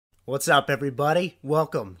What's up, everybody?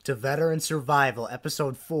 Welcome to Veteran Survival,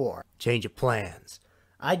 Episode 4, Change of Plans.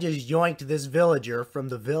 I just yoinked this villager from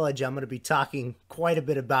the village I'm going to be talking quite a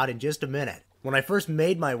bit about in just a minute. When I first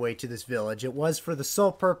made my way to this village, it was for the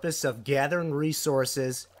sole purpose of gathering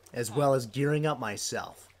resources as well as gearing up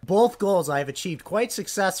myself. Both goals I have achieved quite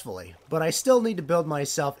successfully, but I still need to build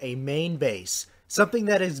myself a main base. Something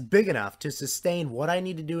that is big enough to sustain what I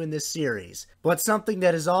need to do in this series, but something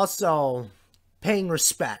that is also paying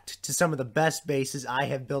respect to some of the best bases I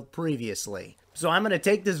have built previously. So I'm going to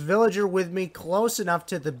take this villager with me close enough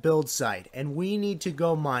to the build site, and we need to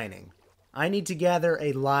go mining. I need to gather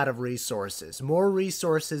a lot of resources, more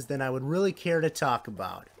resources than I would really care to talk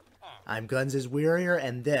about. I'm Gunz Is Wearier,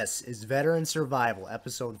 and this is Veteran Survival,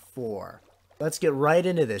 Episode 4. Let's get right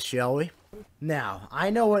into this, shall we? Now, I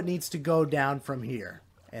know what needs to go down from here,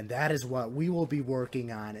 and that is what we will be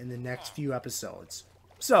working on in the next few episodes.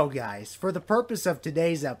 So guys, for the purpose of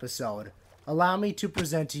today's episode, allow me to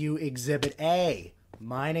present to you Exhibit A,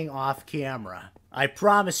 mining off camera. I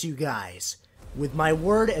promise you guys, with my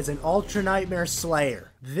word as an Ultra Nightmare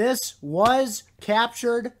Slayer, this was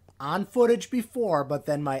captured on footage before, but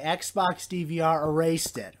then my Xbox DVR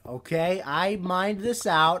erased it, okay? I mined this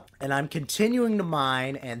out, and I'm continuing to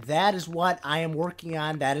mine, and that is what I am working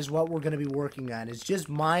on. That is what we're going to be working on, is just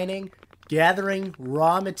mining, gathering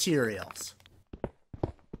raw materials.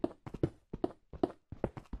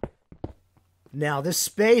 Now, this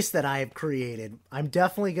space that I have created, I'm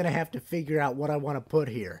definitely going to have to figure out what I want to put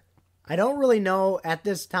here. I don't really know at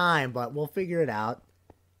this time, but we'll figure it out.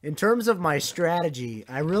 In terms of my strategy,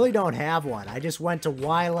 I really don't have one. I just went to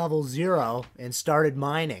Y level 0 and started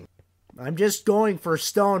mining. I'm just going for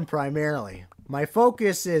stone primarily. My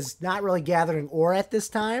focus is not really gathering ore at this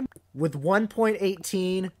time. With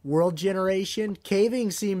 1.18 world generation,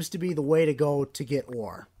 caving seems to be the way to go to get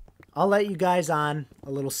ore. I'll let you guys on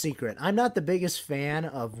a little secret. I'm not the biggest fan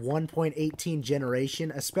of 1.18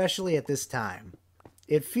 generation, especially at this time.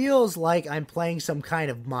 It feels like I'm playing some kind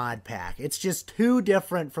of mod pack. It's just too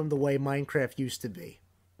different from the way Minecraft used to be.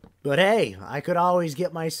 But hey, I could always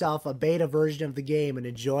get myself a beta version of the game and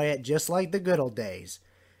enjoy it just like the good old days,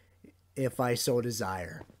 if I so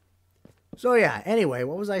desire. So yeah, anyway,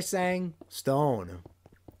 what was I saying? Stone.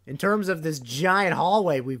 In terms of this giant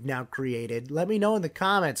hallway we've now created, let me know in the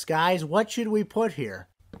comments, guys, what should we put here?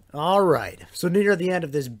 Alright, so near the end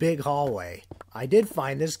of this big hallway, I did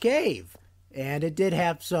find this cave. And it did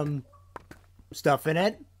have some stuff in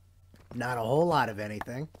it. Not a whole lot of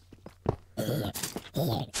anything.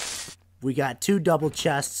 We got 2 double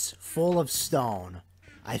chests full of stone.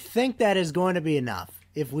 I think that is going to be enough.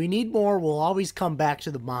 If we need more, we'll always come back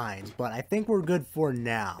to the mines, but I think we're good for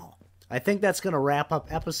now. I think that's going to wrap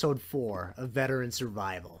up Episode 4 of Veteran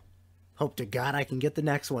Survival. Hope to God I can get the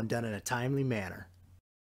next one done in a timely manner.